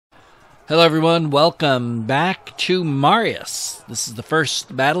Hello everyone, welcome back to Marius. This is the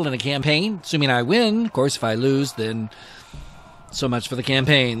first battle in a campaign, assuming I win. Of course, if I lose, then so much for the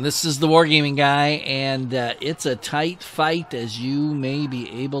campaign. This is the Wargaming guy, and it's a tight fight, as you may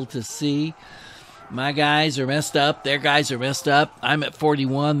be able to see. My guys are messed up, their guys are messed up. I'm at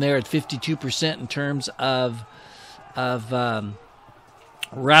 41, they're at 52% in terms of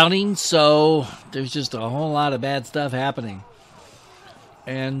routing, so there's just a whole lot of bad stuff happening.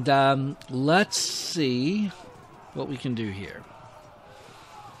 And let's see what we can do here.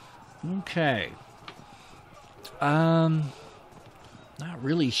 Okay. Not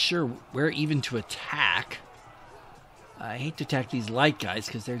really sure where even to attack. I hate to attack these light guys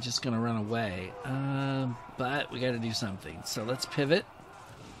because they're just going to run away. But we got to do something. So let's pivot.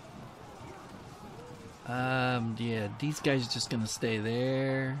 Yeah, these guys are just going to stay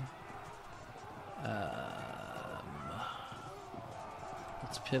there.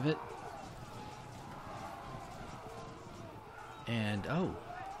 Let's pivot. And, oh.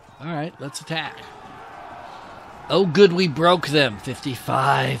 Alright, let's attack. Oh, good, we broke them.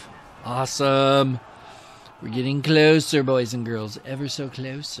 55. Awesome. We're getting closer, boys and girls. Ever so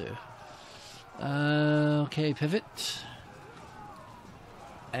closer. Okay, pivot.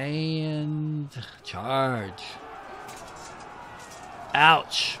 And charge.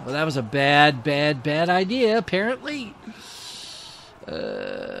 Ouch. Well, that was a bad idea, apparently.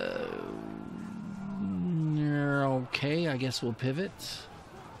 Okay, I guess we'll pivot.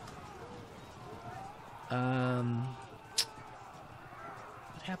 What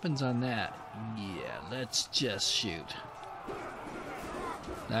happens on that? Yeah, let's just shoot.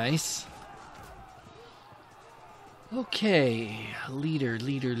 Nice. Okay, leader.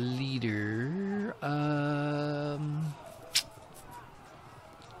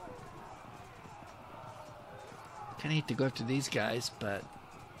 Kinda hate to go after these guys, but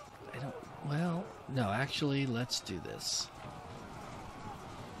I don't. Well, no, actually, let's do this.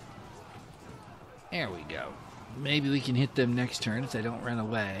 There we go. Maybe we can hit them next turn if they don't run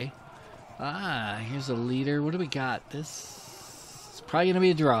away. Ah, here's a leader. What do we got? This is probably going to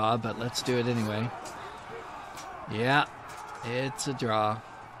be a draw, but let's do it anyway. Yeah, it's a draw.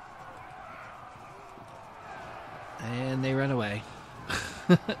 And they run away.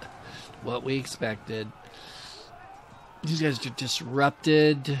 What we expected. These guys are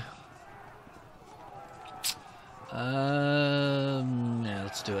disrupted. Yeah,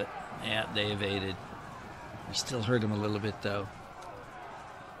 let's do it. Yeah, they evaded. We still hurt them a little bit, though.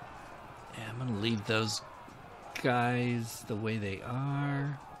 Yeah, I'm going to leave those guys the way they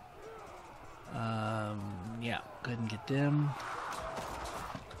are. Yeah, go ahead and get them.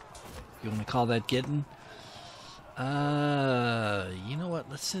 You want to call that getting? You know what?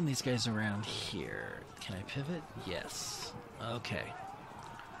 Let's send these guys around here. Can I pivot? Yes. Okay.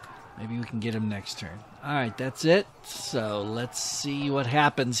 Maybe we can get them next turn. Alright, that's it. So let's see what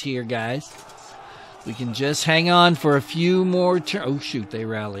happens here, guys. We can just hang on for a few more turns. Oh, shoot, they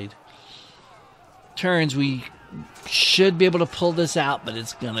rallied. Turns, we should be able to pull this out, but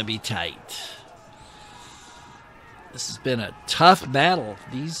it's going to be tight. This has been a tough battle.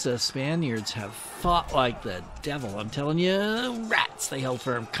 These Spaniards have fought like the devil. I'm telling you, rats, they held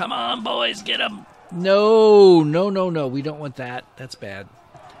firm. Come on, boys, get them. No. We don't want that. That's bad.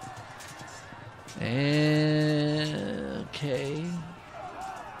 Okay.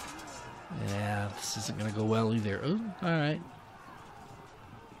 Yeah, this isn't going to go well either. Oh, all right.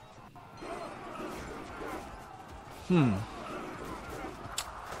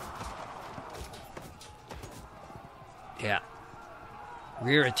 Yeah.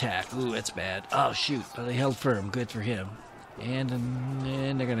 Rear attack. Ooh, that's bad. Oh, shoot. But they held firm. Good for him. And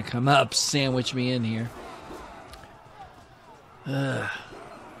they're going to come up, sandwich me in here. Yeah.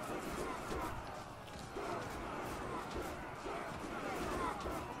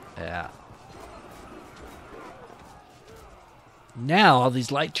 Now, all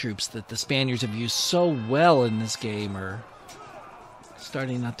these light troops that the Spaniards have used so well in this game are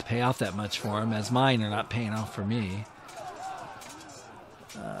starting not to pay off that much for them, as mine are not paying off for me.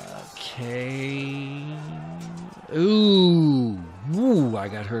 Okay. Ooh, I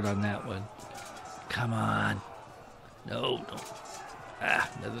got hurt on that one. Come on. No. Ah,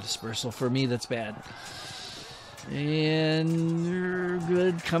 another dispersal for me. That's bad. And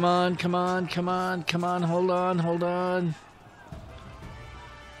good. Come on. Hold on.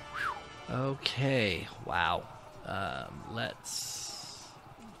 Okay. Wow. Let's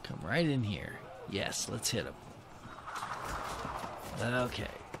come right in here. Yes, let's hit him. Okay.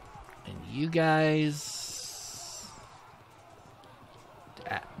 And you guys...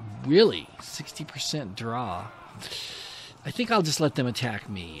 Really? 60% draw. I think I'll just let them attack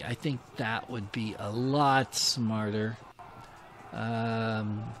me. I think that would be a lot smarter.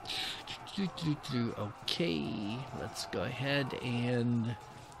 Okay, let's go ahead and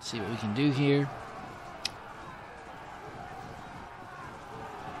see what we can do here.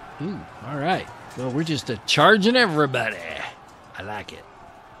 Ooh, all right. Well, we're just charging everybody. I like it.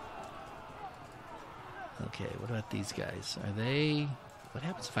 Okay, what about these guys? Are they... What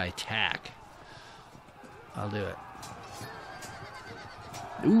happens if I attack? I'll do it.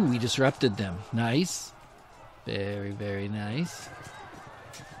 Ooh, we disrupted them. Nice. Very, very nice.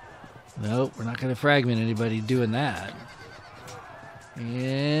 Nope, we're not going to fragment anybody doing that.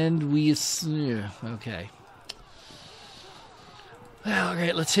 And we... Okay. Well, all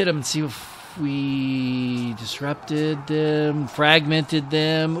right, let's hit them and see if we disrupted them, fragmented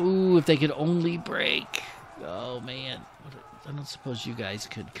them. Ooh, if they could only break. Oh, man. I don't suppose you guys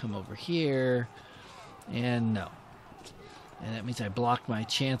could come over here. And no. And that means I blocked my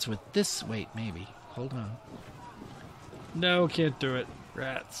chance with this. Wait, maybe. Hold on. No, can't do it.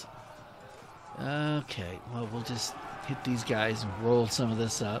 Rats. Okay, well, we'll just hit these guys and roll some of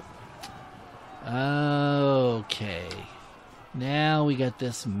this up. Okay. Now we got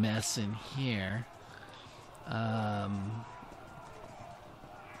this mess in here.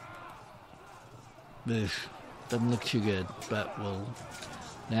 Doesn't look too good, but we'll...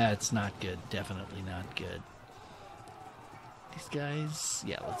 Nah, it's not good. Definitely not good. These guys...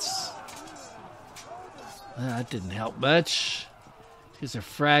 Yeah, let's... That didn't help much. These are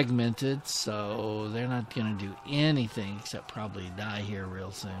fragmented, so they're not going to do anything except probably die here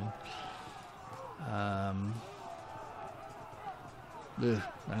real soon. I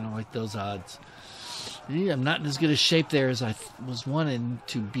don't like those odds. Yeah, I'm not in as good a shape there as I was wanting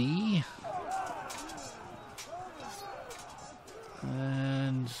to be.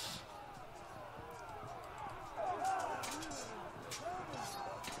 And...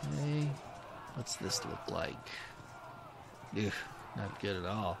 Okay. What's this look like? Ugh, not good at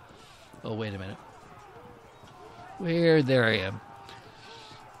all. Oh, wait a minute. Where? There I am.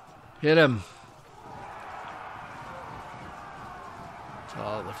 Hit him.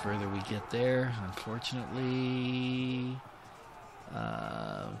 Oh, the further we get there, unfortunately.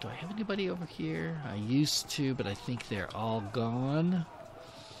 Do I have anybody over here? I used to, but I think they're all gone.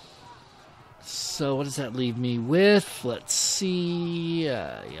 So what does that leave me with? Let's see.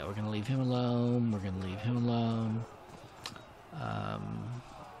 Yeah, we're going to leave him alone. We're going to leave him alone.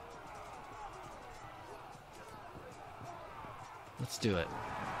 Let's do it.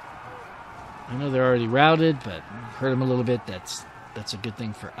 I know they're already routed, but hurt them a little bit. That's a good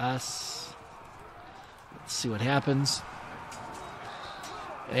thing for us. Let's see what happens.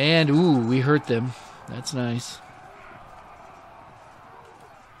 And, ooh, we hurt them. That's nice.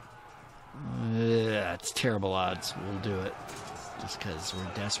 That's terrible odds. We'll do it. Just because we're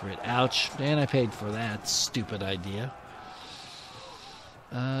desperate. Ouch. And I paid for that stupid idea.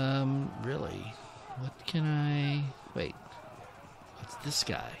 Really? What can I... Wait. What's this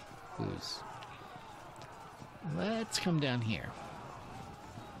guy? Who's... Let's come down here.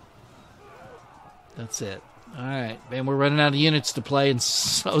 That's it. Alright. Man, we're running out of units to play, and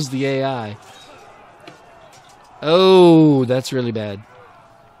so's the AI. Oh, that's really bad.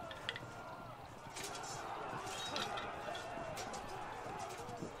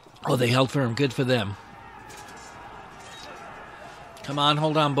 Oh, they held firm. Good for them. Come on,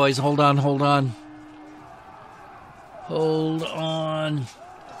 hold on, boys. Hold on, hold on. Hold on.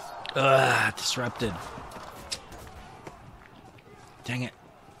 Disrupted. Dang it.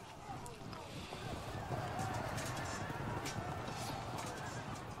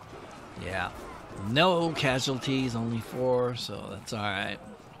 Yeah. No casualties, only 4, so that's alright.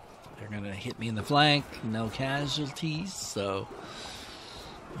 They're going to hit me in the flank. No casualties, so...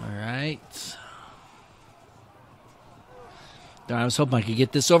 Alright. I was hoping I could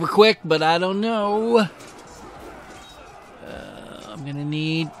get this over quick, but I don't know. I'm going to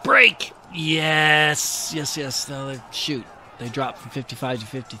need... Break! Yes! Yes, yes. No, shoot. They dropped from 55 to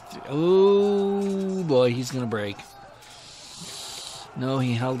 53. Oh, boy, he's going to break. No,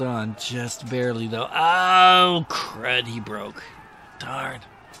 he held on just barely, though. Oh, crud, he broke. Darn.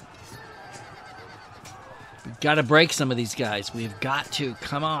 We've got to break some of these guys. We've got to.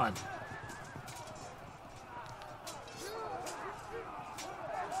 Come on.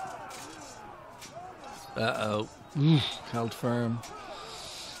 Uh-oh. Held firm.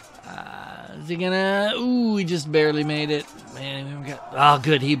 Is he gonna... Ooh, he just barely made it. Man, we got... Oh,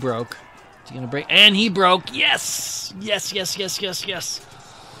 good, he broke. Is he gonna break? And he broke! Yes! Yes, yes, yes, yes, yes.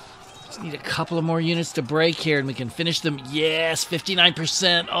 Just need a couple of more units to break here, and we can finish them. Yes,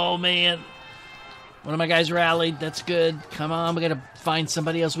 59%. Oh, man. One of my guys rallied. That's good. Come on, we got to find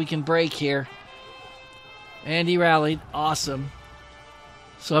somebody else we can break here. And he rallied. Awesome.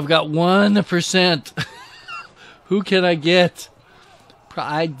 So I've got 1%. Who can I get?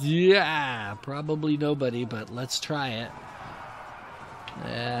 Probably nobody, but let's try it.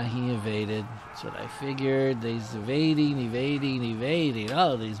 He evaded. That's what I figured. He's evading.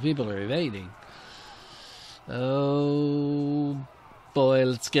 Oh, these people are evading. Oh, boy,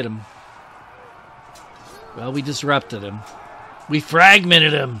 let's get him. Well, we disrupted him. We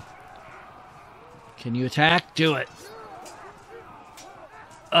fragmented him. Can you attack? Do it.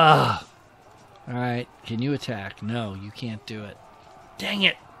 Ugh. All right. Can you attack? No, you can't do it. Dang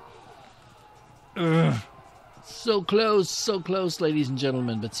it. Ugh. So close, ladies and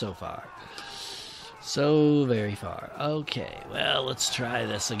gentlemen, but so far. So very far. Okay, well, let's try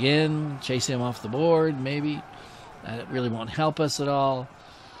this again. Chase him off the board, maybe. That really won't help us at all.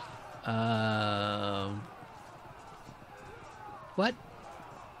 What?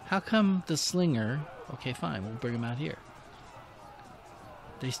 How come the slinger... Okay, fine, we'll bring him out here.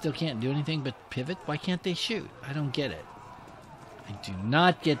 They still can't do anything but pivot? Why can't they shoot? I don't get it. I do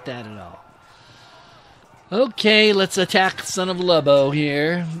not get that at all. Okay, let's attack Son of Lubbo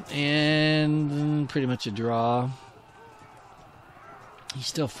here. And pretty much a draw. He's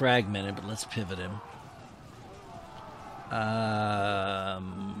still fragmented, but let's pivot him.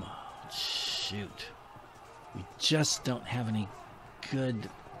 Shoot. We just don't have any good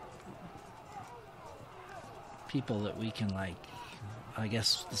people that we can, like... I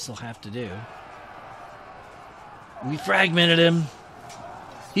guess this will have to do. We fragmented him.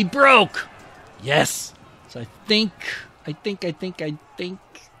 He broke! Yes! So I think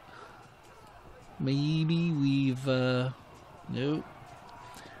maybe we've, nope.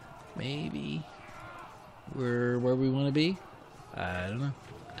 Maybe we're where we want to be. I don't know.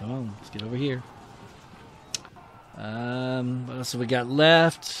 Come on, let's get over here. What else have we got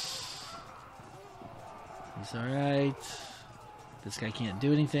left? He's alright. This guy can't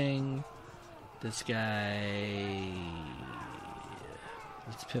do anything. This guy...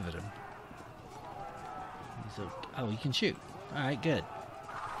 Let's pivot him. Oh, he can shoot. Alright, good.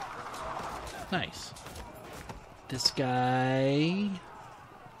 Nice. This guy...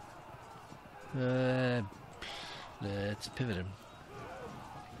 let's pivot him.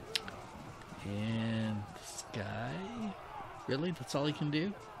 And this guy... Really? That's all he can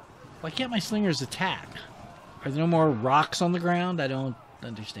do? Why can't my slingers attack? Are there no more rocks on the ground? I don't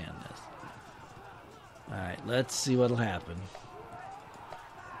understand this. Alright, let's see what'll happen.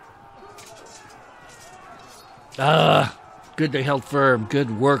 Good they held firm.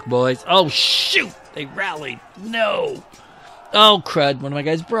 Good work, boys. Oh, shoot! They rallied. No! Oh, crud. One of my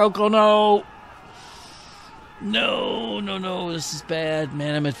guys broke. Oh, no! No. This is bad.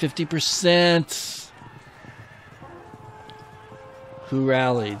 Man, I'm at 50%. Who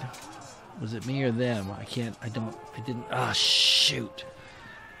rallied? Was it me or them? I didn't. Ah, shoot.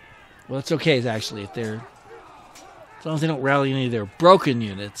 Well, it's okay, actually, if they're... As long as they don't rally any of their broken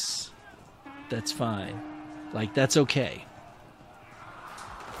units, that's fine. Like, that's okay.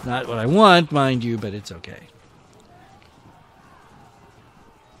 Not what I want, mind you, but it's okay.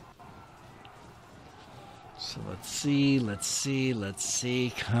 So let's see.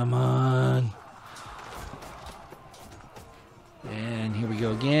 Come on. And here we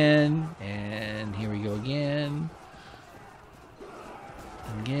go again. And here we go again.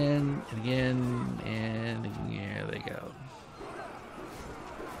 And again, and again, and there they go.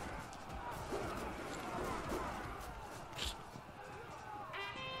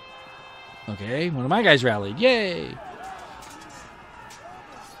 Okay, one of my guys rallied. Yay!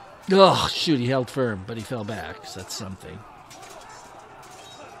 Oh, shoot, he held firm, but he fell back, so that's something.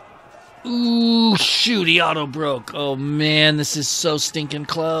 Ooh, shoot, he auto-broke. Oh, man, this is so stinking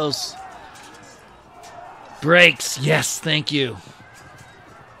close. Brakes, yes, thank you.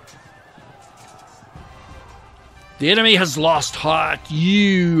 The enemy has lost heart.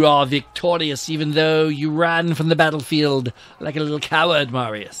 You are victorious, even though you ran from the battlefield like a little coward,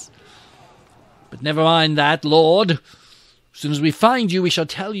 Marius. But never mind that, Lord. As soon as we find you, we shall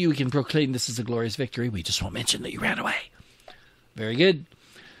tell you we can proclaim this as a glorious victory. We just won't mention that you ran away. Very good.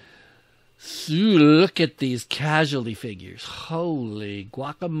 So look at these casualty figures. Holy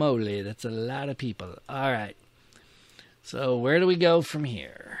guacamole. That's a lot of people. All right. So where do we go from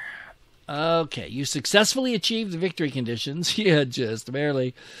here? Okay. You successfully achieved the victory conditions. Yeah, just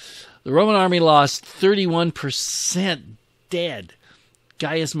barely. The Roman army lost 31% dead.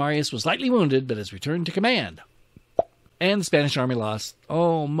 Gaius Marius was lightly wounded, but has returned to command. And the Spanish army lost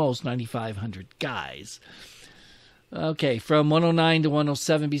almost 9,500 guys. Okay, from 109 to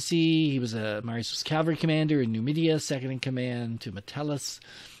 107 BC, he was Marius was cavalry commander in Numidia, second in command to Metellus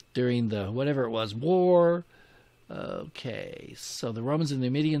during the whatever it was war. Okay, so the Romans and the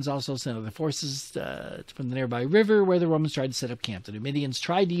Numidians also sent other forces from the nearby river where the Romans tried to set up camp. The Numidians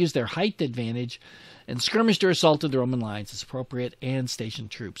tried to use their height advantage and skirmished or assaulted the Roman lines as appropriate and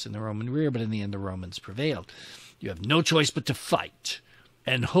stationed troops in the Roman rear, but in the end the Romans prevailed. You have no choice but to fight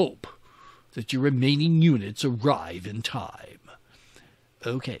and hope that your remaining units arrive in time.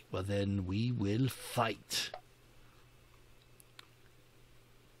 Okay, well then we will fight.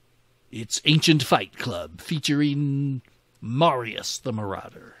 It's Ancient Fight Club featuring Marius the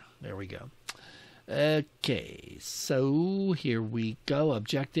Marauder. There we go. Okay, so here we go.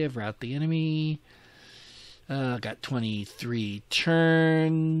 Objective, rout the enemy. Got 23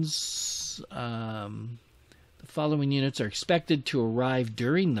 turns. The following units are expected to arrive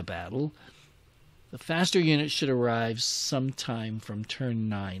during the battle. The faster units should arrive sometime from turn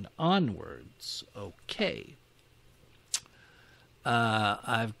 9 onwards. Okay.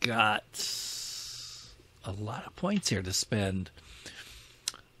 I've got a lot of points here to spend.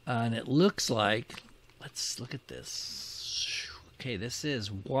 And it looks like, let's look at this. Okay, this is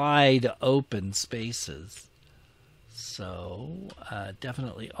wide open spaces. So,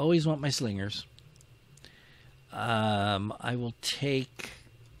 definitely always want my slingers. I will take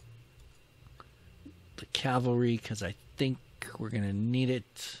the cavalry because I think we're going to need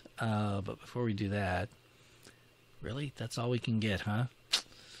it. But before we do that, really? That's all we can get, huh?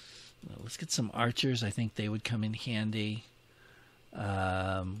 Well, let's get some archers. I think they would come in handy.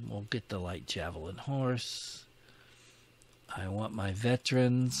 We'll get the light javelin horse. I want my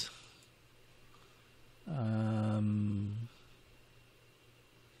veterans.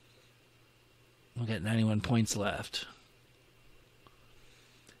 We'll get 91 points left.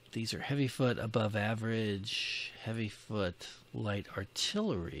 These are heavy foot, above average. Heavy foot, light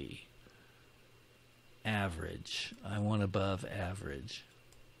artillery. Average. I want above average.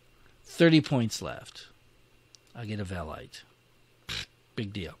 30 points left. I'll get a Velite.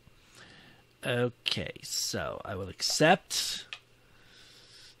 Big deal. Okay, so I will accept.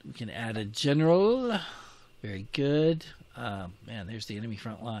 We can add a general. Very good. Man, there's the enemy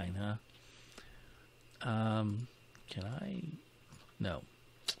front line, huh? Can I? No.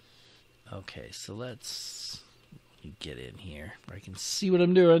 Okay, so let's get in here where I can see what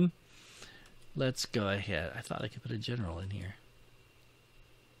I'm doing. Let's go ahead. I thought I could put a general in here.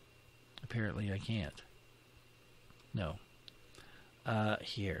 Apparently I can't. No.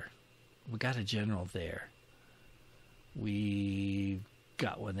 Here. We got a general there. We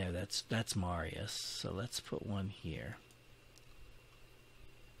got one there. That's Marius. So let's put one here.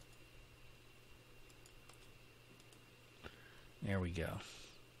 There we go.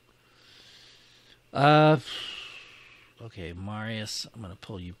 Okay, Marius, I'm going to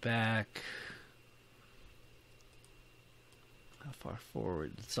pull you back. How far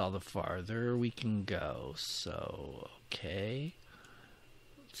forward? It's all the farther we can go. So, okay.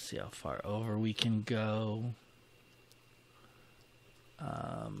 Let's see how far over we can go.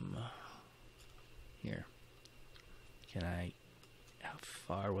 Here. Can I... How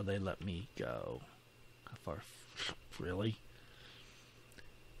far will they let me go? How far? Really?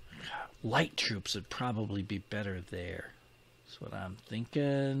 Light troops would probably be better there. That's what I'm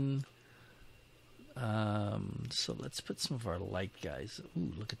thinking. So let's put some of our light guys.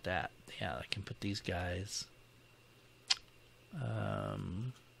 Ooh, look at that. Yeah, I can put these guys.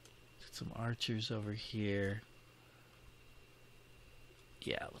 Some archers over here.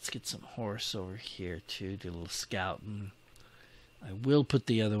 Yeah, let's get some horse over here too. Do a little scouting. I will put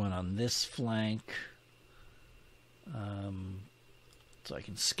the other one on this flank. So I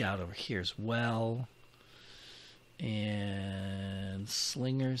can scout over here as well. And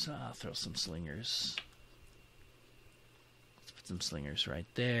slingers. I'll throw some slingers. Let's put some slingers right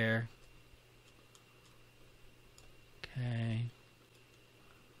there. Okay.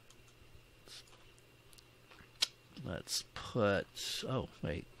 Let's put... Oh,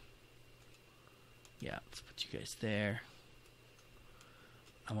 wait. Yeah, let's put you guys there.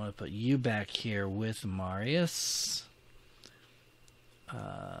 I want to put you back here with Marius.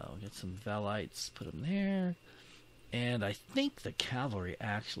 We'll get some Velites, put them there. And I think the cavalry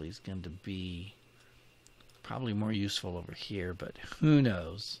actually is going to be probably more useful over here, but who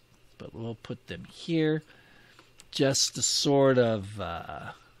knows. But we'll put them here just to sort of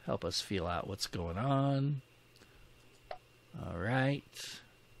help us feel out what's going on. All right.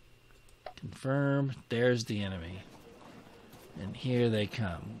 Confirm. There's the enemy. And here they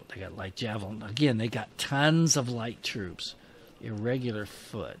come. They got light javelin. Again, they got tons of light troops. Irregular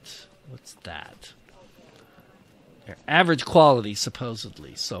foot. What's that? They're average quality,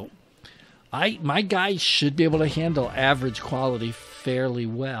 supposedly. So my guys should be able to handle average quality fairly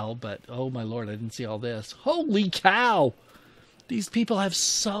well, but oh my lord, I didn't see all this. Holy cow! These people have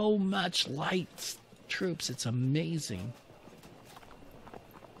so much light troops. It's amazing.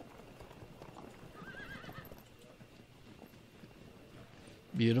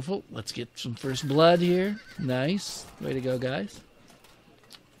 Beautiful. Let's get some first blood here. Nice. Way to go, guys.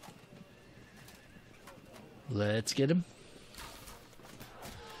 Let's get him.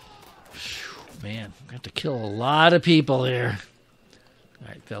 Whew, man, I have to kill a lot of people here. All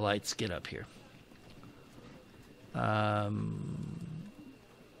right, Velites, get up here. Gotta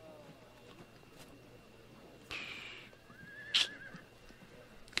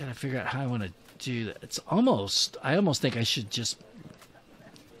figure out how I want to do that. It's almost, I almost think I should just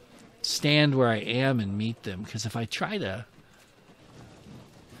stand where I am and meet them, because if I try to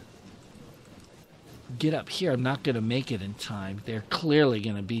get up here, I'm not going to make it in time. They're clearly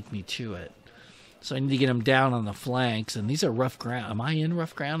going to beat me to it. So I need to get them down on the flanks, and these are rough ground. Am I in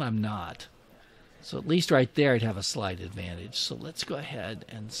rough ground? I'm not. So at least right there I'd have a slight advantage. So let's go ahead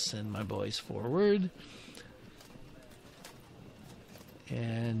and send my boys forward.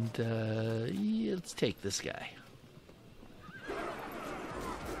 And yeah, let's take this guy.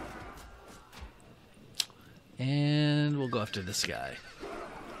 And we'll go after this guy.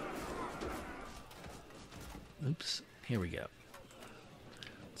 Oops, here we go.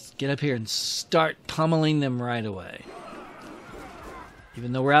 Let's get up here and start pummeling them right away.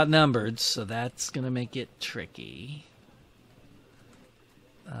 Even though we're outnumbered, so that's going to make it tricky.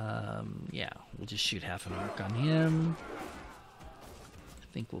 Yeah, we'll just shoot half an arc on him. I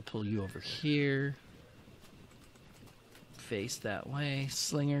think we'll pull you over here. Face that way.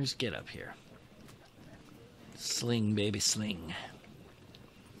 Slingers, get up here. Sling, baby, sling.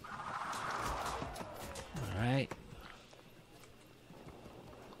 Alright.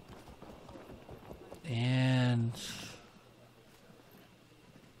 And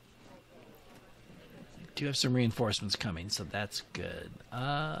do have some reinforcements coming, so that's good.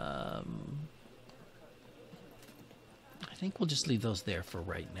 I think we'll just leave those there for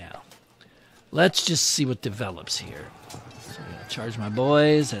right now. Let's just see what develops here. So I'm gonna charge my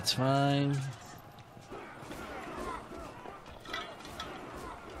boys, that's fine.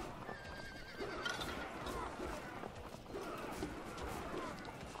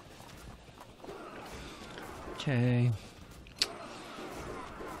 Okay.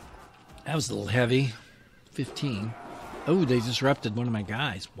 That was a little heavy. 15. Oh, they disrupted one of my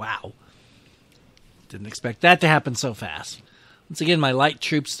guys. Wow. Didn't expect that to happen so fast. Once again, my light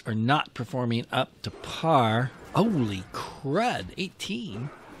troops are not performing up to par. Holy crud. 18.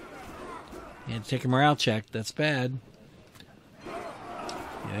 You had to take a morale check. That's bad.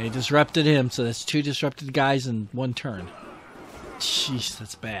 Yeah, they disrupted him, so that's 2 disrupted guys in 1 turn. Jeez,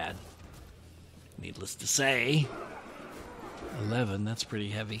 that's bad. Needless to say. 11, that's pretty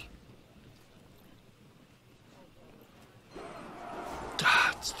heavy.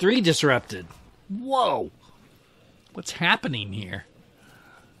 It's 3 disrupted. Whoa! What's happening here?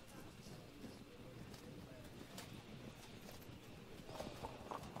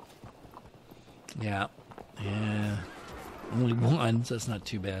 Yeah. Yeah. Only 1, so that's not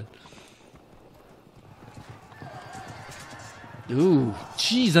too bad. Ooh,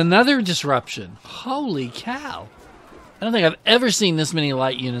 geez, another disruption. Holy cow. I don't think I've ever seen this many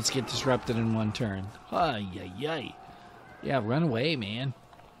light units get disrupted in 1 turn. Ay, ay, ay. Yeah, run away, man.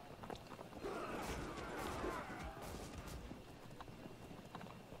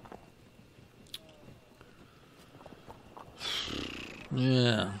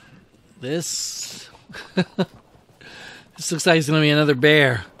 Yeah. This... this looks like it's going to be another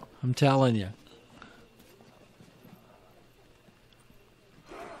bear. I'm telling you.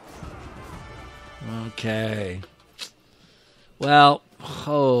 Okay. Well,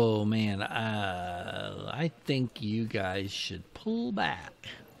 oh man, I think you guys should pull back.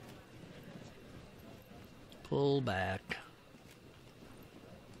 Pull back.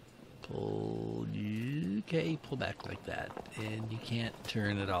 Pull. Okay, pull back like that. And you can't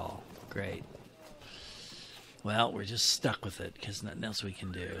turn at all. Great. Well, we're just stuck with it because nothing else we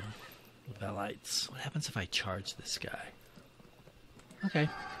can do. Velites. What happens if I charge this guy? Okay.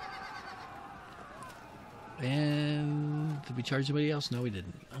 And did we charge anybody else? No, we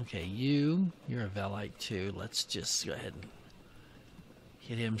didn't. Okay, you're a Velite too. Let's just go ahead and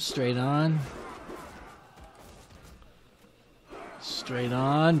hit him straight on. Straight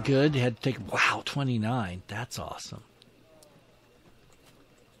on. Good. You had to take, wow, 29. That's awesome.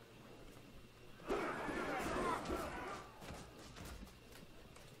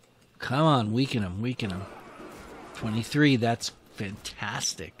 Come on, weaken him, weaken him. 23. That's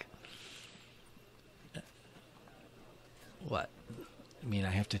fantastic. What? I mean, I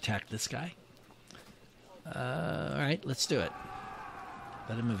have to attack this guy? All right, let's do it.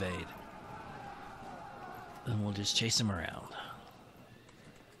 Let him evade. And we'll just chase him around.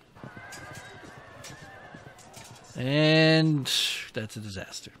 And that's a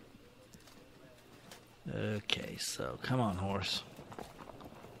disaster. Okay, so come on, horse.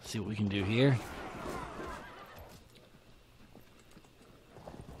 See what we can do here.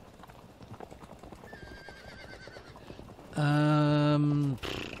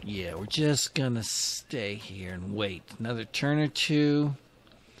 Yeah, we're just gonna stay here and wait. Another turn or two.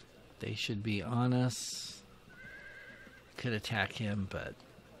 They should be on us. Could attack him, but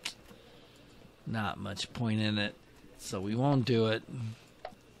not much point in it. So we won't do it.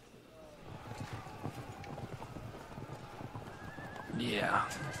 Yeah.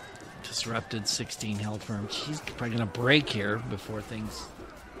 Disrupted, 16 held firm. She's probably gonna break here before things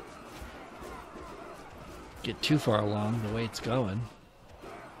get too far along the way it's going.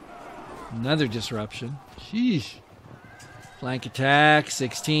 Another disruption. Sheesh. Flank attack,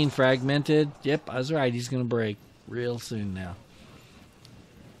 16 fragmented. Yep, I was right. He's going to break real soon now.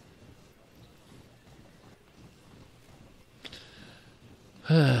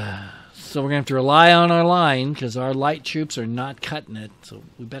 So we're going to have to rely on our line because our light troops are not cutting it. So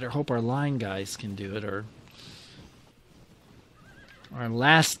we better hope our line guys can do it, or our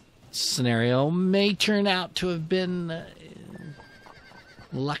last scenario may turn out to have been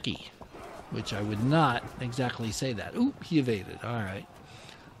lucky, which I would not exactly say that. Ooh, he evaded. All right.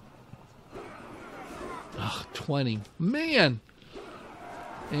 Oh, 20. Man.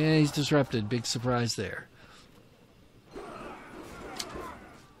 And he's disrupted. Big surprise there.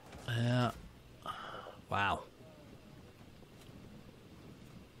 Wow.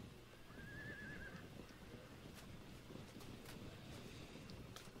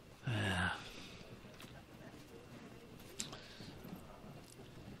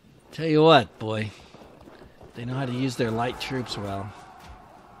 Tell you what, boy. They know how to use their light troops well.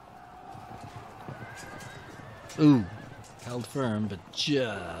 Ooh. Held firm, but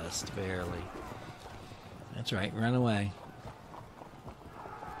just barely. That's right. Run away.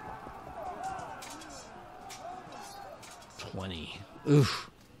 Oof.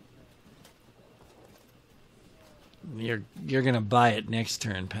 You're gonna buy it next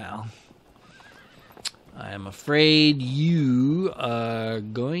turn, pal. I am afraid you are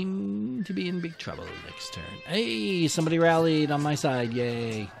going to be in big trouble next turn. Hey, somebody rallied on my side.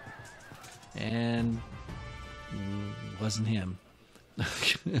 Yay. And wasn't him.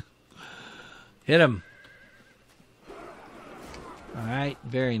 Hit him. All right,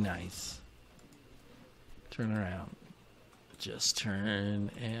 very nice. Turn around. Just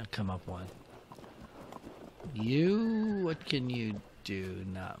turn and come up one. You, what can you do?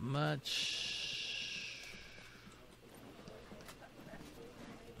 Not much.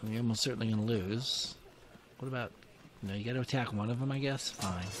 You're almost certainly going to lose. What about... No, you got to attack one of them, I guess?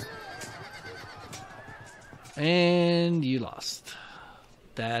 Fine. And you lost.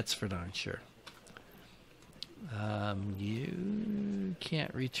 That's for darn sure. You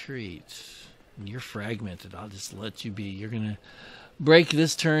can't retreat. You're fragmented. I'll just let you be. You're going to break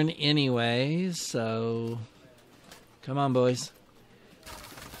this turn anyway, so... Come on, boys.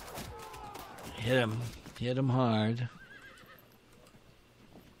 Hit him. Hit him hard.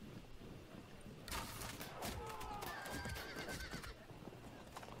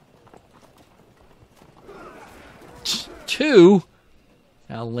 Two?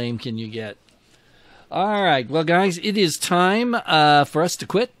 How lame can you get? All right. Well, guys, it is time for us to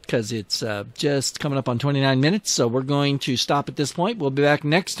quit because it's just coming up on 29 minutes. So we're going to stop at this point. We'll be back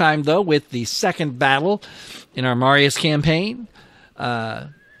next time, though, with the second battle in our Marius campaign.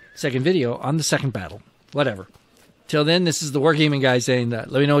 Second video on the second battle. Whatever. Till then, this is the Wargaming guy saying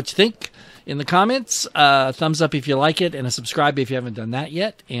that. Let me know what you think in the comments. Thumbs up if you like it and a subscribe if you haven't done that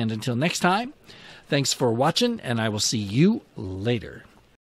yet. And until next time, thanks for watching, and I will see you later.